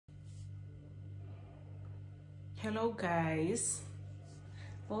Hello guys,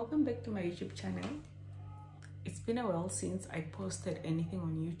 welcome back to my YouTube channel. It's been a while since I posted anything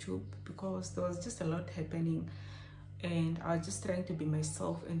on YouTube because there was just a lot happening and I was just trying to be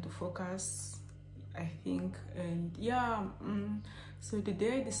myself and to focus, I think. And yeah, so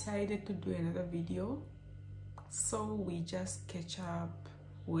today I decided to do another video so we just catch up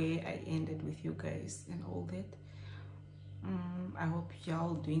where I ended with you guys and all that. I hope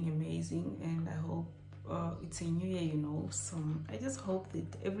y'all doing amazing, and I hope it's a new year, you know, so I just hope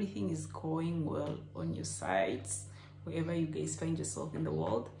that everything is going well on your sides wherever you guys find yourself in the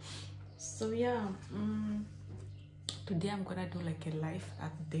world. So yeah, today I'm gonna do like a life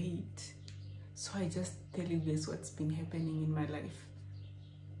update, so I just tell you guys what's been happening in my life.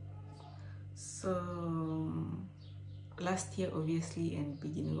 So last year, obviously, and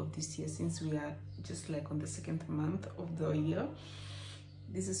beginning of this year, since we are just like on the second month of the year,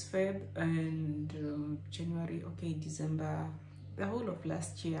 this is Feb and January, okay, December, the whole of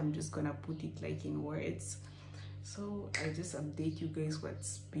last year. I'm just gonna put it like in words, so I just update you guys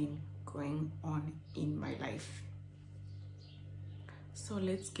what's been going on in my life. So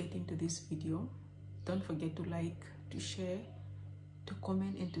let's get into this video. Don't forget to like, to share, to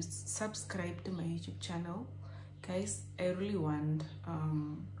comment, and to subscribe to my YouTube channel. Guys, I really want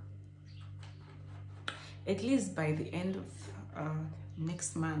at least by the end of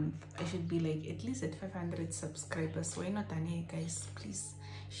next month I should be like at least at 500 subscribers. Why not? And guys, please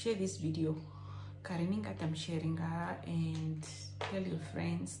share this video. I'm sharing her, and tell your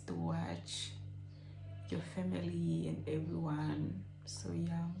friends to watch, your family and everyone. So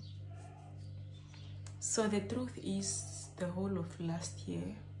yeah, so the truth is the whole of last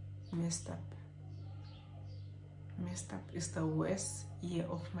year messed up. Is the worst year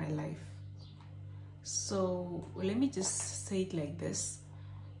of my life. So let me just say it like this.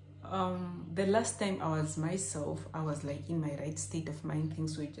 The last time I was myself, I was like in my right state of mind.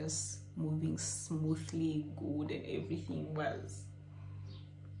 Things were just moving smoothly, good, and everything was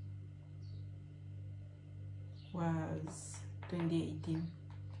 2018.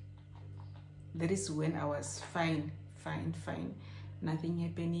 That is when I was fine, nothing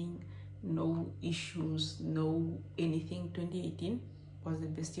happening, no issues, no anything. 2018 was the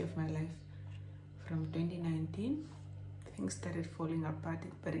best year of my life. From 2019, things started falling apart,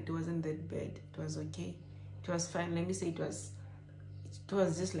 but it wasn't that bad. It was okay. It was fine. Let me say it was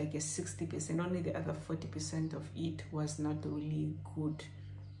just like a 60%. Only the other 40% of it was not really good.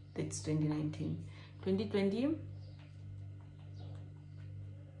 That's 2019. 2020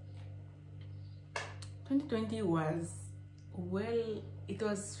 was, well, it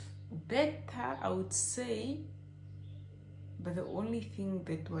was better, I would say, but the only thing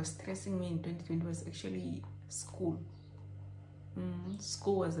that was stressing me in 2020 was actually school.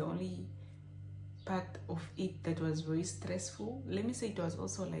 School was the only part of it that was very stressful. Let me say it was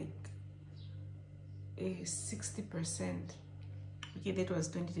also like a 60%. Okay, that was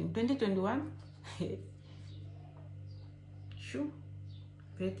 2020. 2021, sure,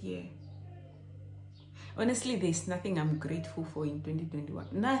 that year. Honestly, there's nothing I'm grateful for in 2021.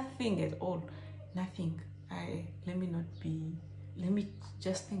 Nothing at all. Nothing. Let me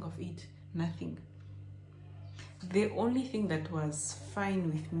just think of it. Nothing. The only thing that was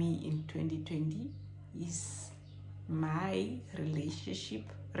fine with me in 2020 is my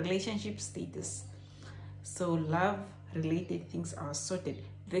relationship status. So love related things are sorted.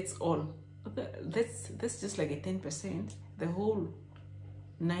 That's all. That's just like a 10%. The whole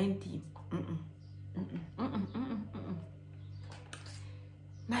 90.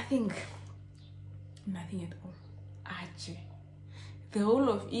 Nothing at all. The whole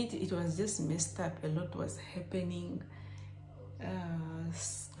of it was just messed up. A lot was happening.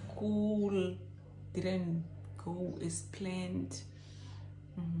 School didn't go as planned.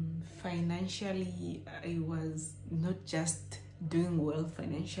 Financially, I was not just doing well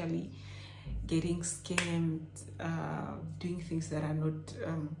financially, getting scammed, doing things that are not,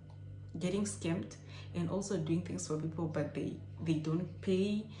 getting scammed, and also doing things for people but they don't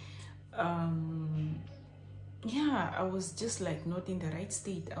pay. Yeah, I was just like not in the right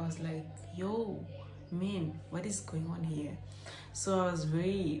state. I was like, yo man, what is going on here? So I was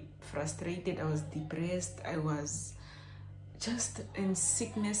very frustrated. I was depressed. I was just in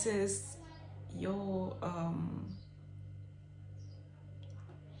sicknesses. Yo,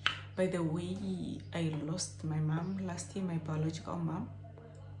 by the way, I lost my mom last year, my biological mom.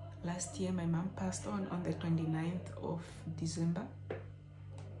 Last year, my mom passed on the 29th of December.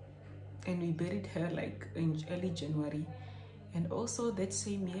 And we buried her like in early January. And also that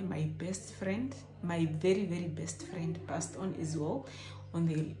same year, my best friend, my very best friend, passed on as well on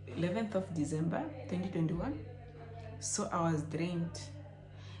the 11th of December 2021. So I was drained,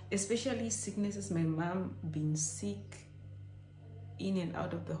 especially sicknesses. My mom been sick in and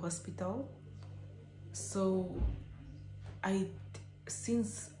out of the hospital. So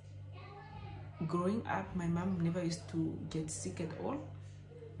since growing up, my mom never used to get sick at all.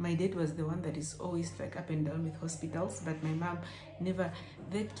 My dad was the one that is always like up and down with hospitals, but my mom never.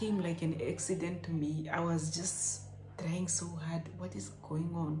 That came like an accident to me. I was just trying so hard. What is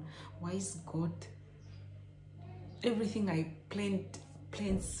going on? Why is God? Everything I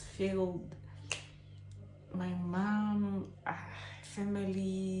plans failed. My mom,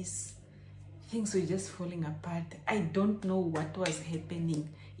 families, things were just falling apart. I don't know what was happening.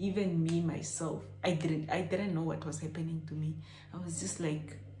 Even me myself, I didn't know what was happening to me. I was just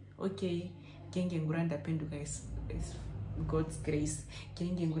like, okay, guys, it's God's grace.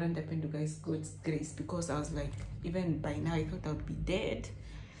 God's grace. Because I was like, even by now I thought I would be dead.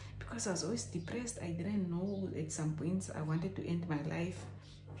 Because I was always depressed. I didn't know. At some points I wanted to end my life.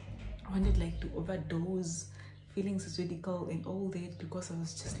 I wanted like to overdose, feeling suicidal and all that, because I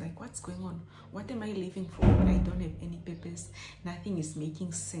was just like, what's going on? What am I living for? I don't have any purpose. Nothing is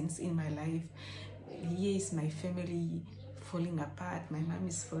making sense in my life. Here is my family falling apart. My mom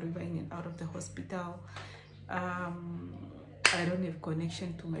is forever in and out of the hospital. I don't have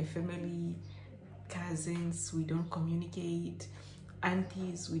connection to my family. Cousins, we don't communicate.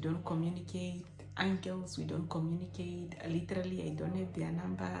 Aunties, we don't communicate. Uncles, we don't communicate. Literally, I don't have their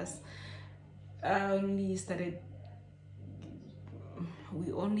numbers.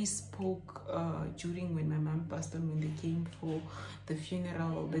 We only spoke during when my mom passed on, when they came for the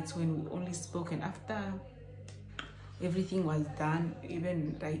funeral. That's when we only spoke, and after everything was done,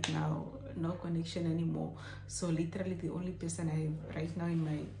 even right now, no connection anymore. So literally the only person I have right now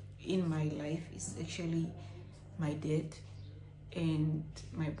in my life is actually my dad and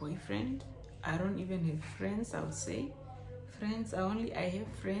my boyfriend. I don't even have friends, I would say. Friends, I have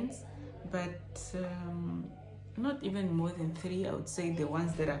friends, but not even more than 3. I would say the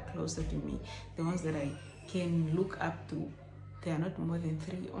ones that are closer to me, the ones that I can look up to, they are not more than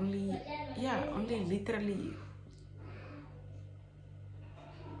 3. Only literally,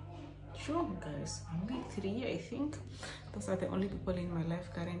 sure guys, only 3, I think. Those are the only people in my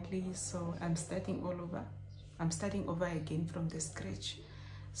life currently. So I'm starting all over. I'm starting over again from the scratch.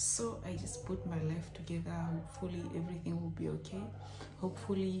 So I just put my life together. Hopefully everything will be okay.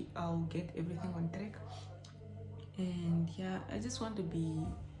 Hopefully I'll get everything on track. And yeah, I just want to be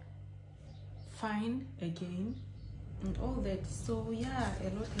fine again and all that. So yeah, a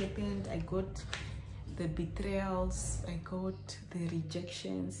lot happened. I got the betrayals, I got the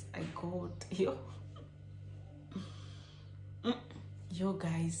rejections, I got yo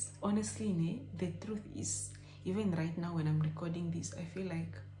guys, honestly, the truth is, even right now when I'm recording this, I feel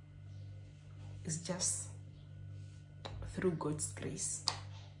like it's just through God's grace.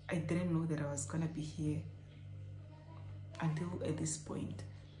 I didn't know that I was gonna be here until at this point,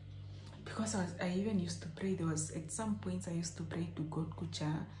 because I even used to pray. There was at some points I used to pray to God,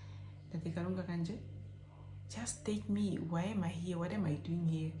 Kucha, just take me. Why am I here? What am I doing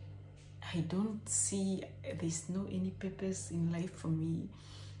here? I don't see, there's no any purpose in life for me.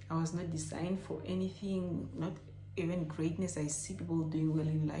 I was not designed for anything, not even greatness. I see people doing well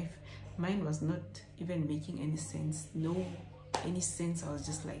in life. Mine was not even making any sense. No, any sense. I was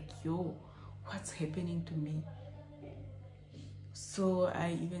just like, yo, what's happening to me? So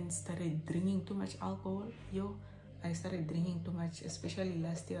I even started drinking too much alcohol. Yo, I started drinking too much, especially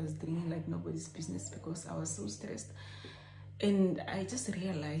last year. I was drinking like nobody's business because I was so stressed. And I just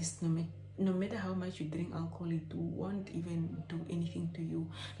realized no matter how much you drink alcohol, it won't even do anything to you.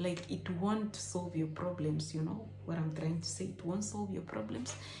 Like, it won't solve your problems, you know what I'm trying to say? It won't solve your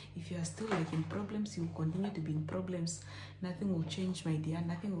problems. If you are still like in problems, you will continue to be in problems. Nothing will change, my dear.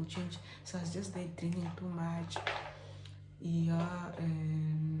 Nothing will change. So I was just there drinking too much. Yeah,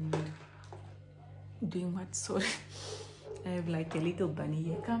 and doing what? Sorry. I have like a little bunny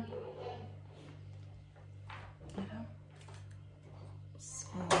here. Come. So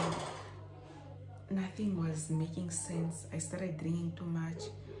nothing was making sense. I started drinking too much,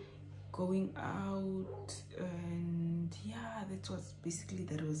 going out, and yeah, that was basically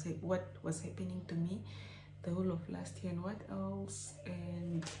what was happening to me the whole of last year. And what else?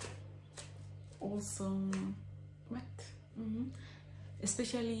 And also, what?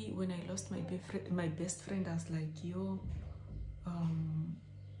 Especially when I lost my best friend, I was like, yo,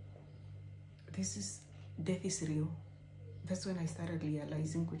 death is real. That's when I started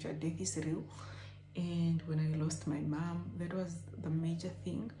realizing, Kucha, death is real. And when I lost my mom, that was the major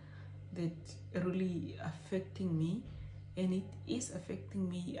thing that really affecting me, and it is affecting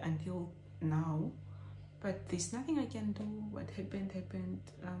me until now. but there's nothing I can do. What happened.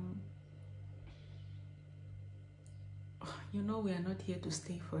 You know, we are not here to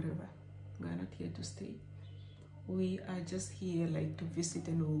stay forever. We are not here to stay. We are just here like to visit,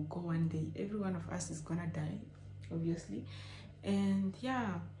 and we'll go one day. Every one of us is gonna die, obviously. And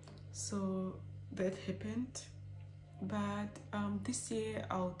yeah, so that happened. But this year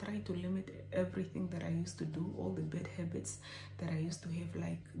I'll try to limit everything that I used to do, all the bad habits that I used to have,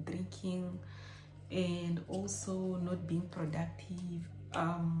 like drinking and also not being productive.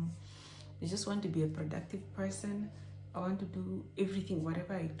 I just want to be a productive person. I want to do everything,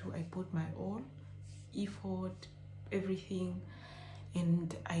 whatever I do, I put my all effort, everything.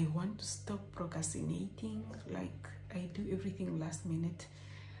 And I want to stop procrastinating. Like, I do everything last minute.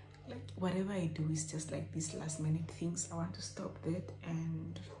 Like, whatever I do is just like these last minute things. I want to stop that.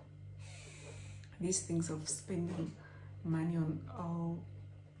 And these things of spending money on all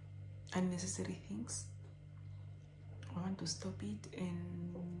unnecessary things, I want to stop it.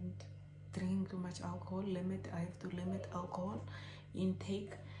 And drinking too much alcohol, I have to limit alcohol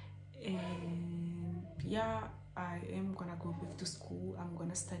intake. And yeah, I am gonna go back to school. I'm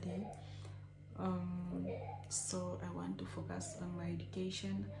gonna study. So I want to focus on my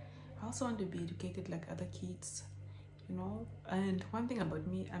education. I also want to be educated like other kids, you know. And one thing about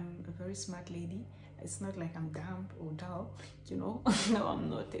me, I'm a very smart lady. It's not like I'm dumb or dull, you know. No, I'm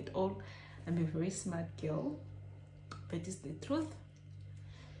not at all. I'm a very smart girl, but it's the truth.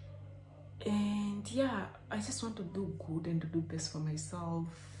 And yeah, I just want to do good and to do best for myself,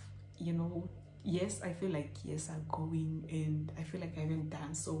 you know. Yes, I feel like years are going, and I feel like I haven't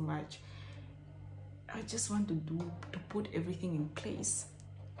done so much. I just want to put everything in place.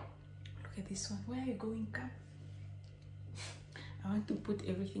 Look at this one. Where are you going, Come? I want to put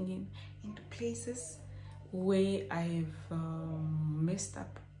everything into places where I've messed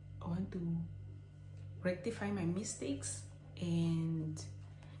up. I want to rectify my mistakes and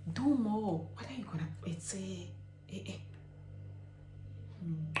do more. What are you gonna? It's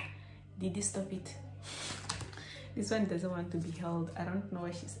Did you stop it? This one doesn't want to be held. I don't know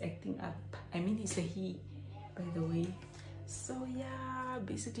why she's acting up. I mean, it's a he, by the way. So yeah,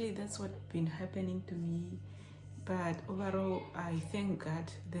 basically that's what's been happening to me. But overall, I thank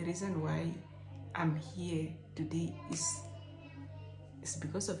God. The reason why I'm here today is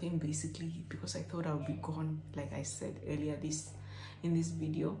because of him, basically, because I thought I would be gone. Like I said earlier in this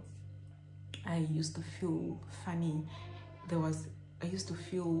video, I used to feel funny. I used to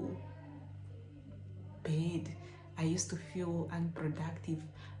feel bad. I used to feel unproductive.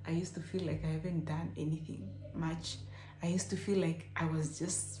 I used to feel like I haven't done anything much. I used to feel like I was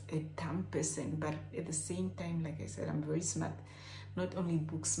just a dumb person. But at the same time, like I said, I'm very smart. Not only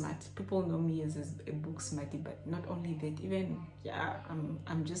book smart. People know me as a book smarty, but not only that, even, yeah,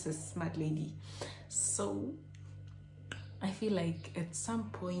 I'm just a smart lady. So I feel like at some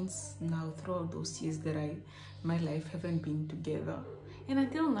points now, throughout those years that my life haven't been together, and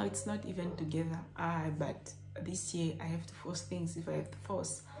until now it's not even together. But this year I have to force things. If I have to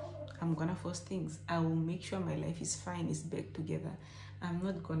force, I'm gonna force things. I will make sure my life is fine, is back together. I'm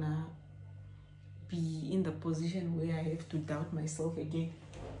not gonna be in the position where I have to doubt myself again.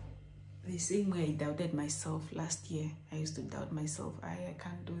 The same way I doubted myself last year. I used to doubt myself. I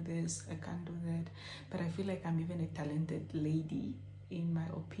can't do this, I can't do that. But I feel like I'm even a talented lady, in my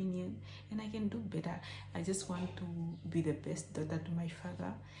opinion, and I can do better. I just want to be the best daughter to my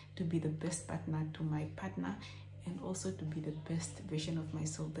father, to be the best partner to my partner, and also to be the best version of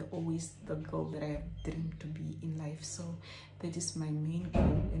myself, always the girl that I have dreamed to be in life. So that is my main goal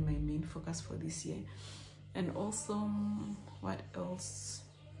and my main focus for this year. And also, what else?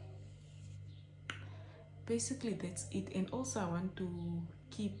 Basically that's it. And also I want to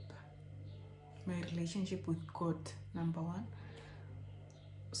keep my relationship with God number one.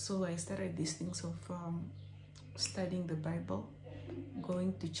 So I started these things of studying the Bible,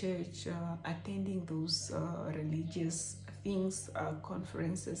 going to church, attending those religious things,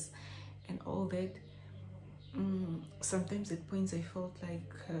 conferences and all that. Sometimes at points I felt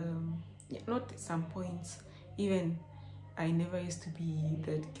like, not at some points, even I never used to be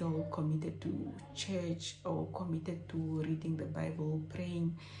that girl committed to church or committed to reading the Bible,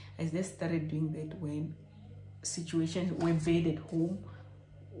 praying. I just started doing that when situations were bad at home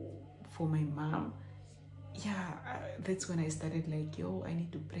for my mom. Yeah, that's when I started like, yo, I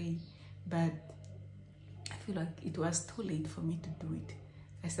need to pray. But I feel like it was too late for me to do it.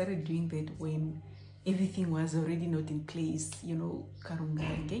 I started doing that when everything was already not in place, you know. Karunga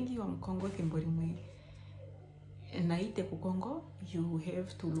ngengi wa mkongo thimborimwe naite kukongo, you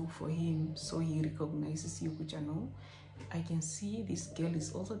have to look for him so he recognizes you, kuchano. I can see this girl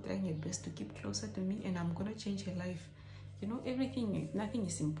is also trying her best to keep closer to me, and I'm gonna change her life. You know, nothing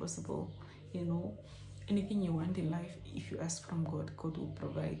is impossible. You know, anything you want in life, if you ask from God, God will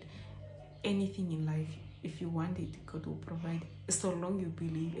provide. Anything in life, if you want it, God will provide. So long you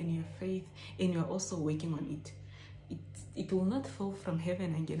believe in your faith and you're also working on it. It will not fall from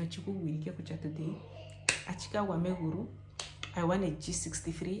heaven and today. I want a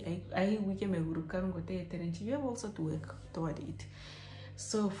G63. You have also to work toward it.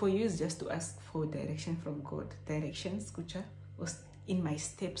 So for you, it's just to ask for direction from God. Directions, kucha, in my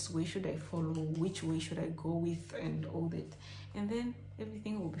steps, where should I follow? Which way should I go with? And all that. And then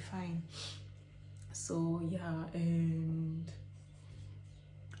everything will be fine. So yeah, and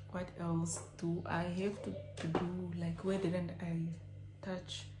what else do I have to do? Like, where didn't I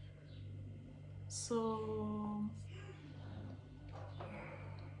touch? So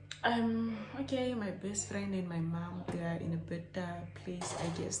okay, my best friend and my mom, they are in a better place, I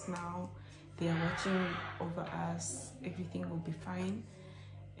guess. Now they are watching over us. Everything will be fine,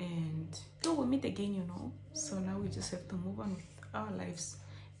 and we'll meet again, you know. So now we just have to move on with our lives.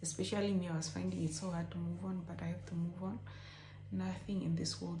 Especially me, I was finding it so hard to move on, but I have to move on. Nothing in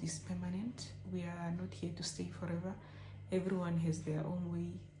this world is permanent. We are not here to stay forever. Everyone has their own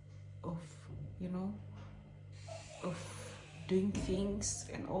way of, you know, of doing things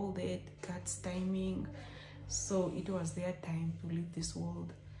and all that. God's timing. So it was their time to leave this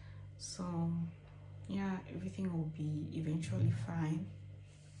world. So yeah, everything will be eventually fine.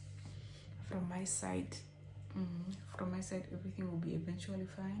 From my side, everything will be eventually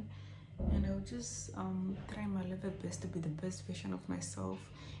fine, and I'll just try my level best to be the best version of myself,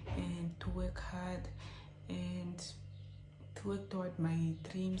 and to work hard and to work toward my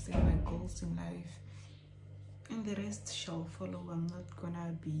dreams and my goals in life, and the rest shall follow. I'm not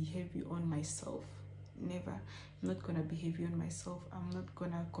gonna be heavy on myself, never. I'm not gonna be heavy on myself. I'm not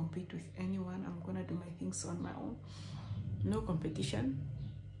gonna compete with anyone. I'm gonna do my things on my own. No competition.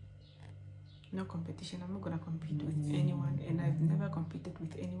 No competition. I'm not gonna compete with anyone, and I've never competed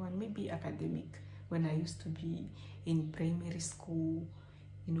with anyone. Maybe academic, when I used to be in primary school,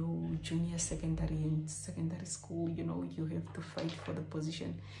 you know, junior secondary and secondary school. You know, you have to fight for the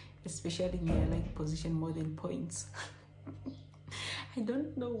position. Especially me, I like position more than points. I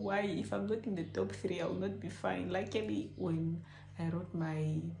don't know why. If I'm not in the top 3, I will not be fine. Luckily, when I wrote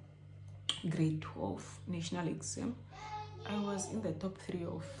my grade 12 national exam, I was in the top 3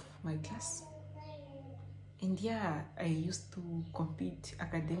 of my class. And yeah, I used to compete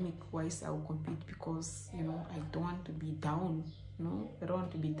academic-wise. I will compete because, you know, I don't want to be down. No, I don't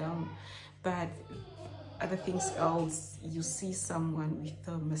want to be down. But other things else, you see someone with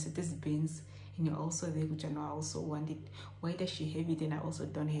a Mercedes-Benz, and you're also there, which I know I also want it. Why does she have it and I also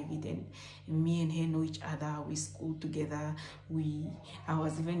don't have it? And me and her know each other. We school together. I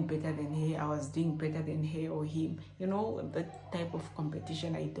was even better than her. I was doing better than her or him. You know, that type of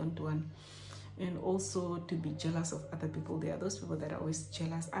competition I don't want. And also to be jealous of other people. There are those people that are always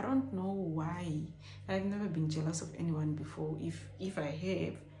jealous. I don't know why. I've never been jealous of anyone before. If I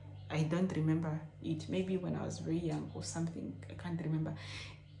have, I don't remember it. Maybe when I was very young or something. I can't remember.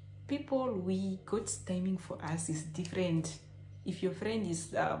 People, God's timing for us is different. If your friend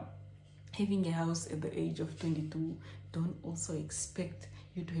is having a house at the age of 22, don't also expect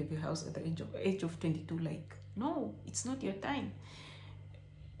you to have a house at the age of 22. Like, no, it's not your time.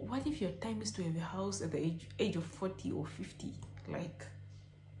 What if your time is to have a house at the age of 40 or 50? Like,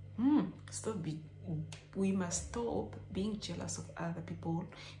 we must stop being jealous of other people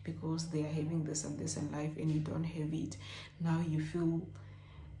because they are having this and this in life and you don't have it. Now you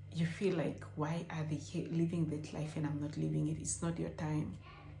feel like, why are they living that life and I'm not living it? It's not your time.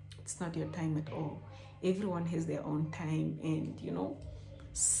 It's not your time at all. Everyone has their own time, and you know,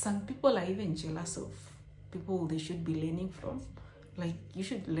 some people are even jealous of people they should be learning from. Like, you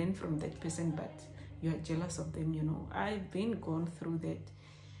should learn from that person, but you are jealous of them, you know. I've been gone through that.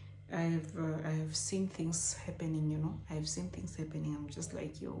 I've seen things happening, you know. I've seen things happening. I'm just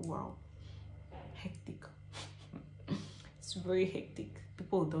like, yo, wow, hectic. It's very hectic.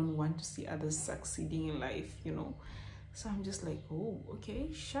 People don't want to see others succeeding in life, you know. So I'm just like, oh,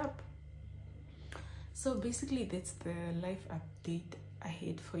 okay, sharp. So basically, that's the life update I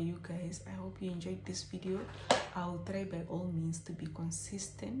had for you guys. I hope you enjoyed this video. I'll try by all means to be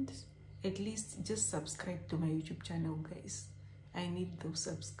consistent. At least just subscribe to my YouTube channel, guys. I need those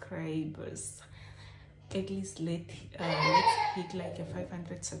subscribers. At least let's hit like a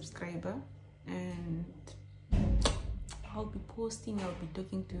 500 subscriber, and I'll be posting. I'll be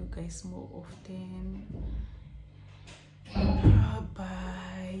talking to you guys more often.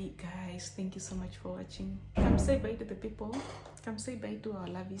 Bye guys, thank you so much for watching. Come say bye to the people. Come say bye to our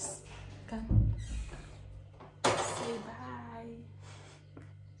lovies. Come say bye.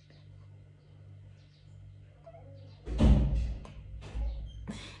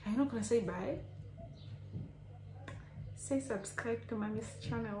 Are you not gonna say bye? Say subscribe to Mommy's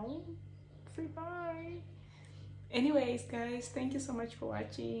channel. Say bye. Anyways guys, thank you so much for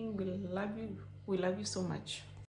watching. We love you so much.